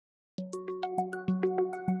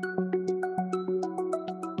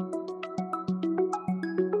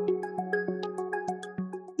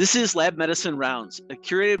This is Lab Medicine Rounds, a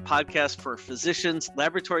curated podcast for physicians,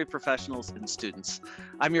 laboratory professionals, and students.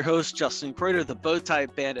 I'm your host, Justin Kreuter, the Bowtie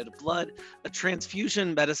Bandit of Blood, a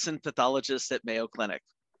transfusion medicine pathologist at Mayo Clinic.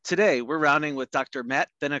 Today, we're rounding with Dr. Matt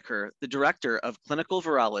Binnicker, the Director of Clinical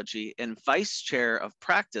Virology and Vice Chair of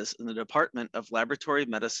Practice in the Department of Laboratory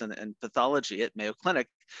Medicine and Pathology at Mayo Clinic,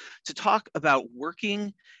 to talk about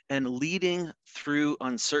working and leading through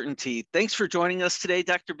uncertainty. Thanks for joining us today,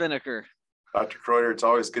 Dr. Binnicker. Dr. Kreuter, it's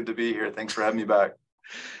always good to be here. Thanks for having me back.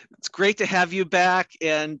 It's great to have you back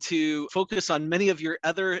and to focus on many of your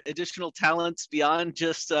other additional talents beyond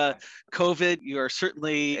just COVID. You are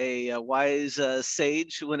certainly a wise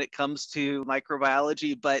sage when it comes to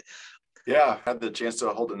microbiology, but yeah, I had the chance to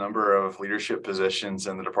hold a number of leadership positions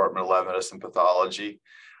in the Department of Lab Medicine and Pathology.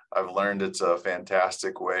 I've learned it's a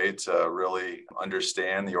fantastic way to really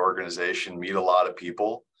understand the organization, meet a lot of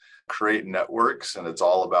people, create networks, and it's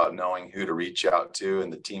all about knowing who to reach out to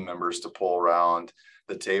and the team members to pull around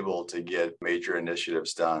the table to get major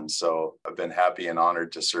initiatives done. So I've been happy and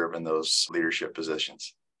honored to serve in those leadership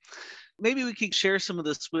positions. Maybe we could share some of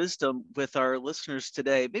this wisdom with our listeners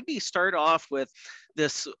today. Maybe start off with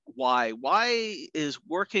this why. Why is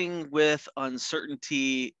working with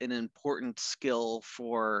uncertainty an important skill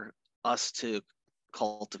for us to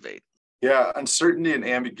cultivate? Yeah, uncertainty and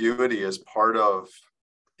ambiguity is part of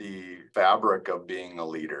the fabric of being a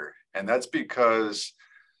leader. And that's because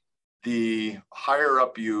the higher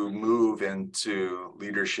up you move into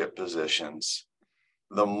leadership positions,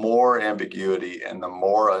 the more ambiguity and the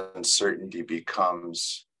more uncertainty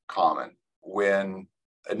becomes common. When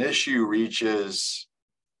an issue reaches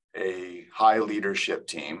a high leadership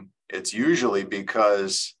team, it's usually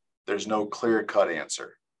because there's no clear-cut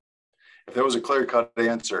answer. If there was a clear-cut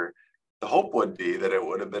answer, the hope would be that it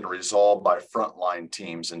would have been resolved by frontline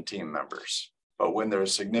teams and team members. But when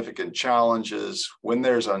there's significant challenges, when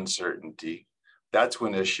there's uncertainty, that's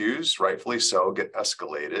when issues, rightfully so, get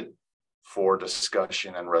escalated for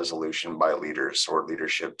discussion and resolution by leaders or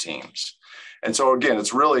leadership teams. And so again,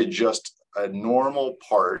 it's really just a normal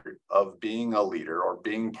part of being a leader or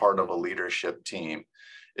being part of a leadership team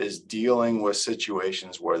is dealing with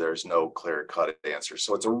situations where there's no clear-cut answer.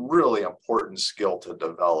 So it's a really important skill to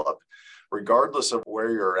develop, regardless of where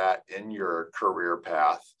you're at in your career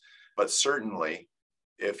path, but certainly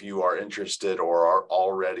if you are interested or are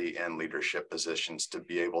already in leadership positions, to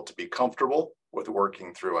be able to be comfortable with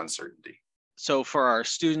working through uncertainty. So for our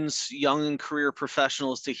students, young and career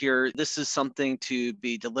professionals to hear, this is something to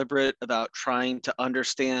be deliberate about trying to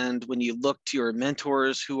understand. When you look to your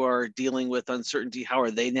mentors who are dealing with uncertainty, how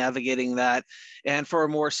are they navigating that? And for a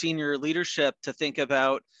more senior leadership to think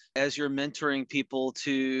about, as you're mentoring people,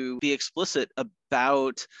 to be explicit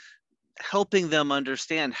about helping them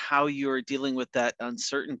understand how you're dealing with that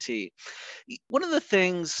uncertainty. One of the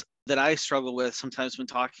things that I struggle with sometimes when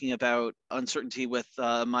talking about uncertainty with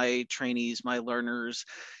my trainees, my learners,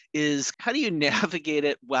 is how do you navigate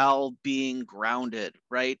it while being grounded,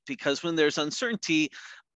 right? Because when there's uncertainty,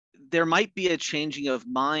 there might be a changing of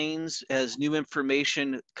minds as new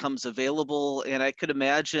information comes available. And I could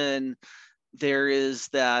imagine there is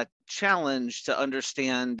that challenge to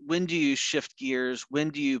understand, when do you shift gears, when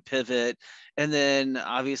do you pivot, and then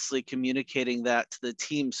obviously communicating that to the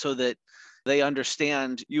team so that they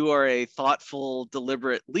understand you are a thoughtful,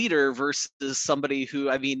 deliberate leader versus somebody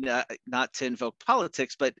who, not to invoke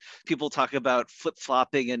politics, but people talk about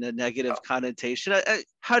flip-flopping in a negative connotation.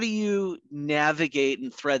 How do you navigate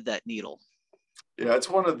and thread that needle? Yeah, it's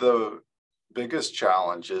one of the biggest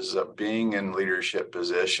challenges of being in leadership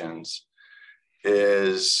positions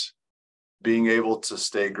is being able to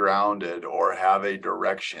stay grounded or have a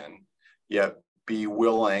direction, yet be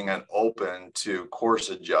willing and open to course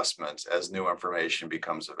adjustments as new information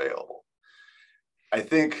becomes available. I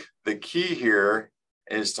think the key here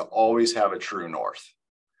is to always have a true north.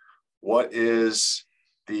 What is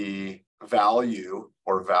the value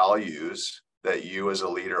or values that you as a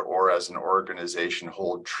leader or as an organization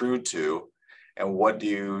hold true to? And what do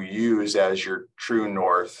you use as your true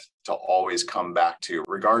north to always come back to,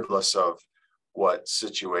 regardless of what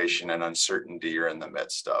situation and uncertainty you're in the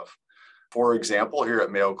midst of? For example, here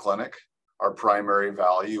at Mayo Clinic, our primary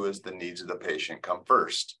value is the needs of the patient come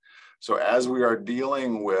first. So as we are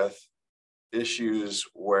dealing with issues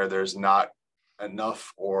where there's not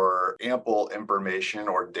enough or ample information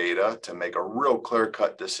or data to make a real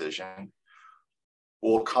clear-cut decision,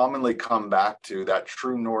 we'll commonly come back to that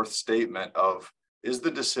true north statement of, is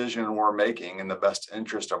the decision we're making in the best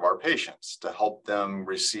interest of our patients to help them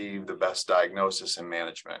receive the best diagnosis and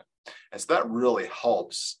management? And so that really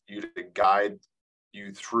helps you to guide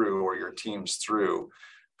you through, or your teams through,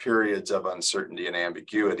 periods of uncertainty and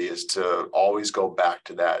ambiguity is to always go back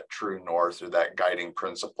to that true north or that guiding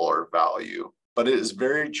principle or value. But it is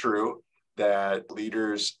very true that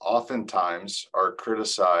leaders oftentimes are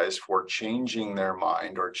criticized for changing their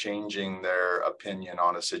mind or changing their opinion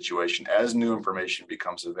on a situation as new information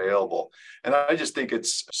becomes available. And I just think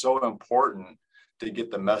it's so important to get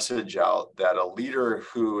the message out that a leader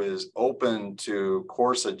who is open to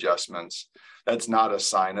course adjustments, that's not a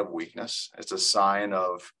sign of weakness. It's a sign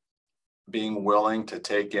of being willing to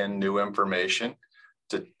take in new information,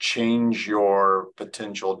 to change your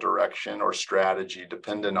potential direction or strategy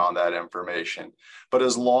dependent on that information. But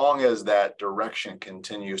as long as that direction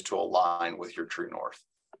continues to align with your true north.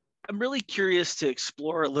 I'm really curious to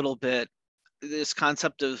explore a little bit this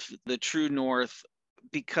concept of the true north,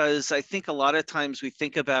 because I think a lot of times we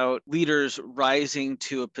think about leaders rising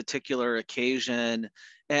to a particular occasion.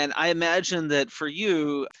 And I imagine that for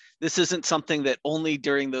you, this isn't something that only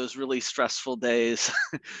during those really stressful days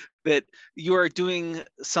that you are doing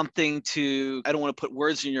something to, I don't want to put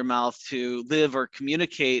words in your mouth, to live or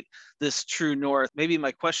communicate this true north. Maybe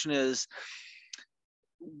my question is,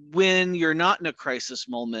 when you're not in a crisis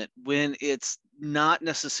moment, when it's not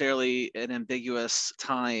necessarily an ambiguous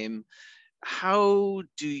time, how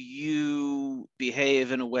do you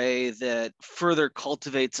behave in a way that further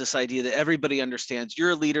cultivates this idea that everybody understands you're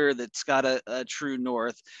a leader that's got a true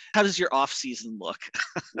north? How does your off season look?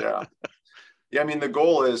 Yeah. Yeah. I mean, the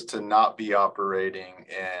goal is to not be operating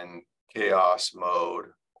in chaos mode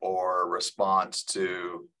or response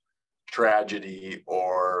to tragedy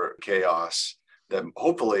or chaos. That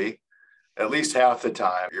hopefully, at least half the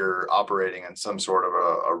time, you're operating in some sort of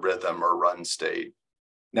a rhythm or run state.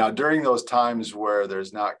 Now, during those times where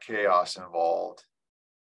there's not chaos involved,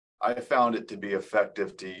 I found it to be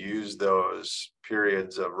effective to use those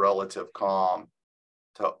periods of relative calm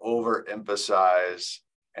to overemphasize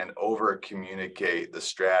and over communicate the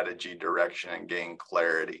strategy, direction, and gain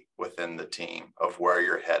clarity within the team of where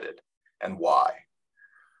you're headed and why.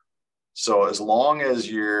 So as long as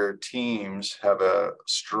your teams have a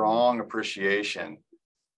strong appreciation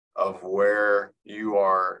of where you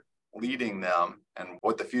are leading them and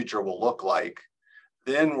what the future will look like,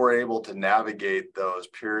 then we're able to navigate those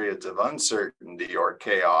periods of uncertainty or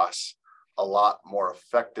chaos a lot more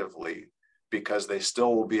effectively, because they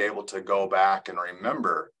still will be able to go back and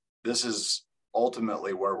remember, this is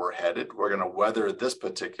ultimately where we're headed. We're going to weather this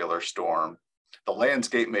particular storm. The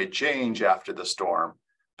landscape may change after the storm,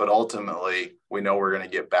 but ultimately we know we're going to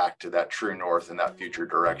get back to that true north and that future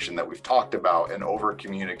direction that we've talked about and over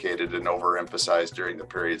communicated and overemphasized during the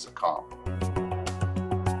periods of calm.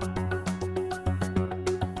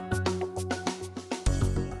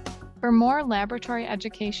 For more laboratory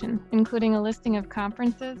education, including a listing of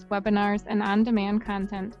conferences, webinars, and on-demand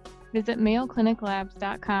content, visit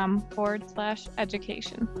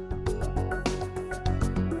mayocliniclabs.com/education.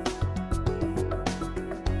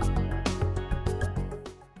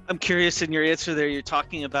 I'm curious, in your answer there, you're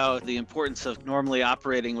talking about the importance of normally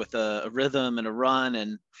operating with a rhythm and a run.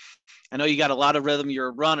 And I know you got a lot of rhythm, you're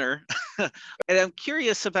a runner. And I'm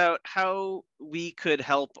curious about how we could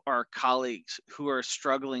help our colleagues who are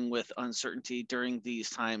struggling with uncertainty during these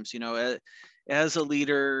times. As a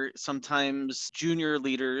leader, sometimes junior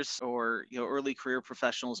leaders or early career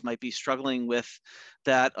professionals might be struggling with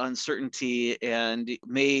that uncertainty and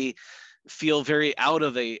may feel very out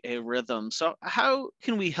of a rhythm. So how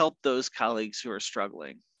can we help those colleagues who are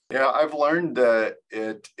struggling? Yeah, I've learned that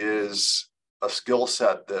it is a skill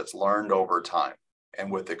set that's learned over time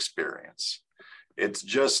and with experience. It's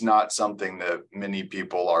just not something that many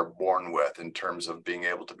people are born with in terms of being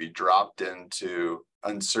able to be dropped into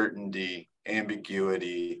uncertainty,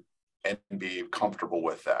 ambiguity, and be comfortable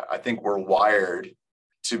with that. I think we're wired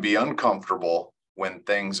to be uncomfortable when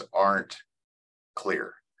things aren't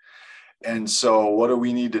clear. And so what do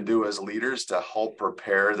we need to do as leaders to help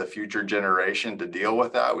prepare the future generation to deal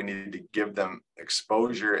with that? We need to give them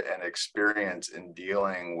exposure and experience in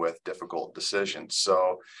dealing with difficult decisions.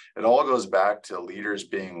 So it all goes back to leaders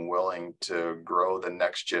being willing to grow the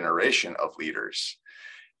next generation of leaders.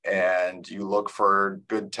 And you look for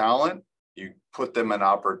good talent, you put them in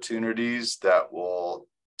opportunities that will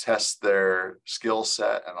test their skill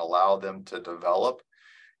set and allow them to develop.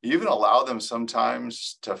 You even allow them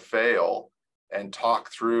sometimes to fail and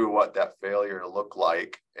talk through what that failure looked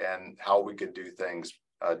like and how we could do things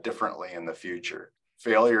differently in the future.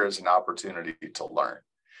 Failure is an opportunity to learn.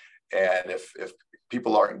 And if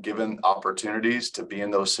people aren't given opportunities to be in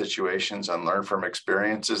those situations and learn from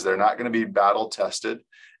experiences, they're not going to be battle tested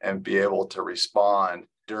and be able to respond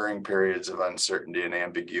during periods of uncertainty and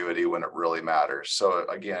ambiguity when it really matters. So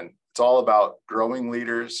again, it's all about growing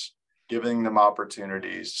leaders, giving them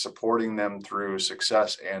opportunities, supporting them through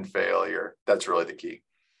success and failure. That's really the key.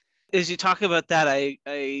 As you talk about that,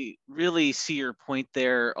 I really see your point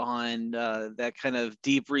there on that kind of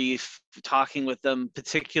debrief, talking with them,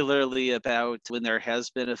 particularly about when there has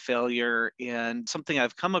been a failure. And something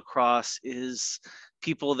I've come across is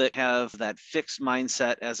people that have that fixed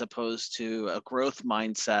mindset as opposed to a growth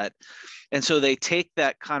mindset. And so they take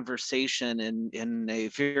that conversation in a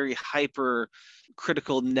very hyper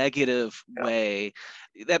critical negative way.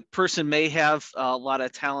 That person may have a lot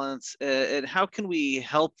of talents, and how can we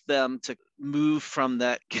help them to move from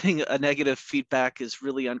that? Getting a negative feedback is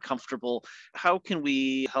really uncomfortable. How can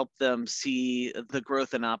we help them see the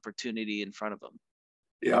growth and opportunity in front of them?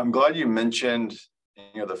 Yeah, I'm glad you mentioned,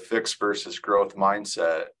 the fixed versus growth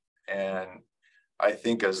mindset. And I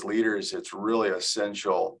think as leaders, it's really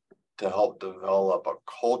essential to help develop a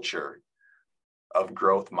culture of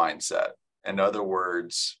growth mindset. In other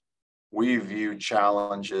words, we view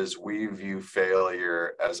challenges, we view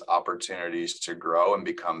failure as opportunities to grow and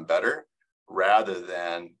become better, rather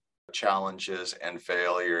than challenges and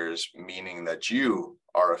failures meaning that you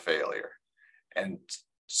are a failure. And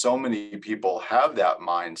so many people have that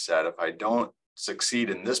mindset. If I don't succeed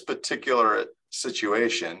in this particular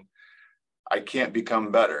situation, I can't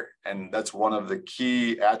become better. And that's one of the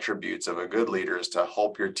key attributes of a good leader, is to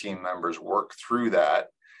help your team members work through that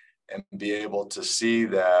and be able to see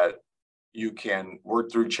that you can work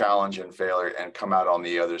through challenge and failure and come out on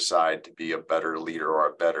the other side to be a better leader or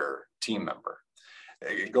a better team member.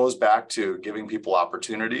 It goes back to giving people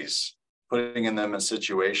opportunities, putting them in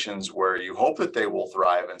situations where you hope that they will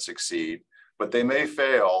thrive and succeed, but they may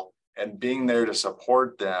fail, and being there to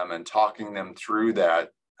support them and talking them through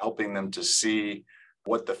that, helping them to see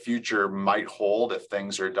what the future might hold if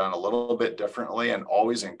things are done a little bit differently, and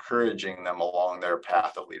always encouraging them along their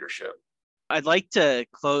path of leadership. I'd like to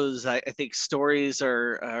close. I think stories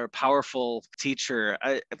are a powerful teacher.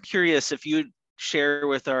 I'm curious if you'd share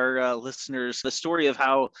with our listeners the story of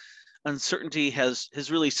how uncertainty has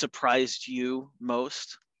really surprised you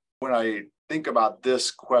most. When I think about this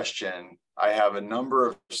question, I have a number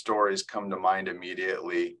of stories come to mind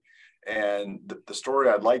immediately. And the story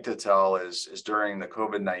I'd like to tell is during the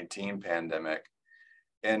COVID-19 pandemic,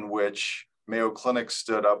 in which Mayo Clinic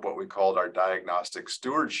stood up what we called our diagnostic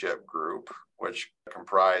stewardship group, which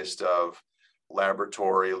comprised of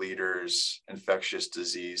laboratory leaders, infectious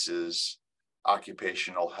diseases,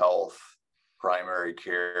 occupational health, primary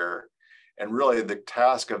care. And really the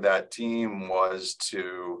task of that team was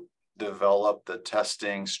to develop the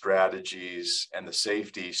testing strategies and the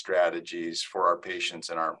safety strategies for our patients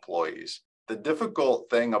and our employees. The difficult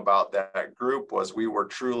thing about that group was we were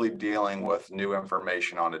truly dealing with new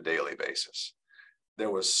information on a daily basis. There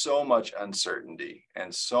was so much uncertainty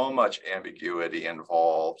and so much ambiguity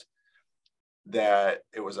involved that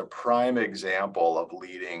it was a prime example of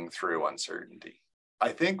leading through uncertainty. I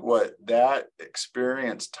think what that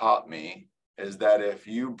experience taught me is that if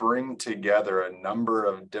you bring together a number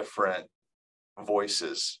of different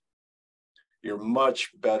voices, you're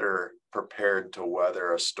much better prepared to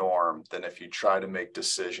weather a storm than if you try to make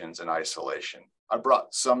decisions in isolation. I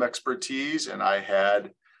brought some expertise, and I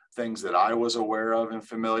had things that I was aware of and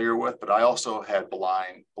familiar with, but I also had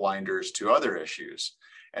blinders to other issues.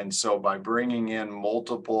 And so by bringing in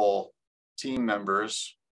multiple team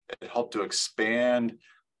members, it helped to expand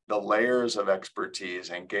the layers of expertise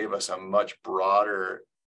and gave us a much broader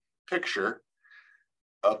picture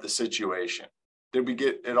of the situation. Did we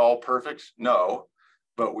get it all perfect? No,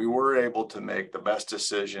 but we were able to make the best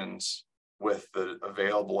decisions with the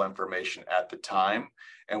available information at the time.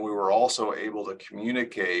 And we were also able to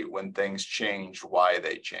communicate when things changed, why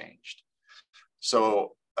they changed.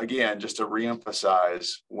 So again, just to reemphasize,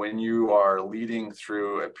 when you are leading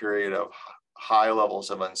through a period of high levels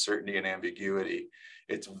of uncertainty and ambiguity,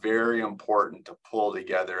 it's very important to pull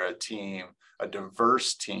together a team, a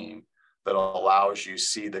diverse team that allows you to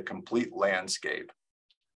see the complete landscape.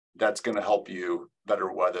 That's going to help you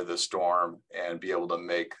better weather the storm and be able to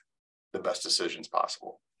make the best decisions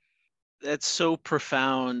possible. That's so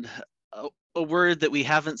profound. A word that we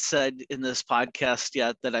haven't said in this podcast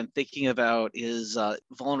yet that I'm thinking about is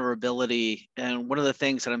vulnerability. And one of the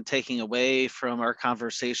things that I'm taking away from our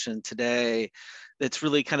conversation today that's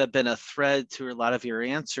really kind of been a thread through a lot of your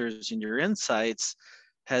answers and your insights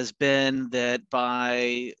has been that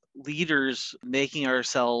by leaders making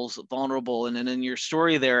ourselves vulnerable, and then in your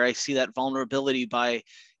story there, I see that vulnerability by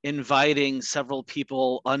inviting several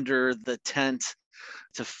people under the tent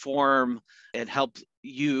to form and help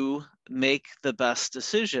you make the best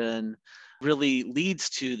decision really leads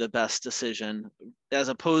to the best decision, as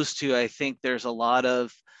opposed to, I think there's a lot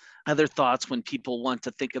of other thoughts when people want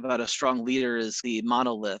to think about a strong leader as the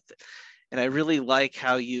monolith. And I really like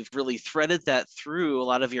how you've really threaded that through a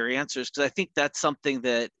lot of your answers, because I think that's something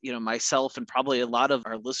that, myself and probably a lot of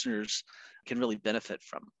our listeners can really benefit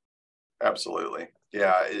from. Absolutely.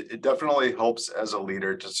 Yeah, it definitely helps as a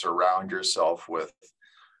leader to surround yourself with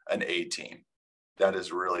an A team. That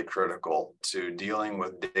is really critical to dealing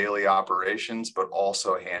with daily operations, but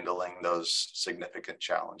also handling those significant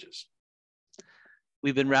challenges.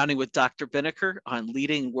 We've been rounding with Dr. Binnicker on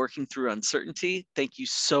leading, working through uncertainty. Thank you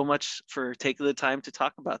so much for taking the time to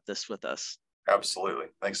talk about this with us. Absolutely.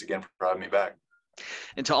 Thanks again for having me back.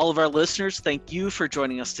 And to all of our listeners, thank you for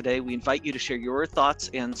joining us today. We invite you to share your thoughts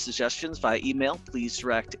and suggestions via email. Please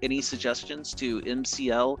direct any suggestions to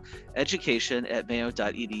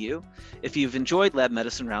mcleducation@mayo.edu. If you've enjoyed Lab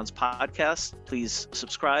Medicine Rounds podcast, please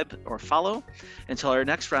subscribe or follow. Until our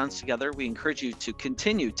next rounds together, we encourage you to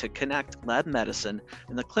continue to connect lab medicine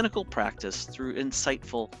and the clinical practice through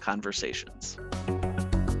insightful conversations.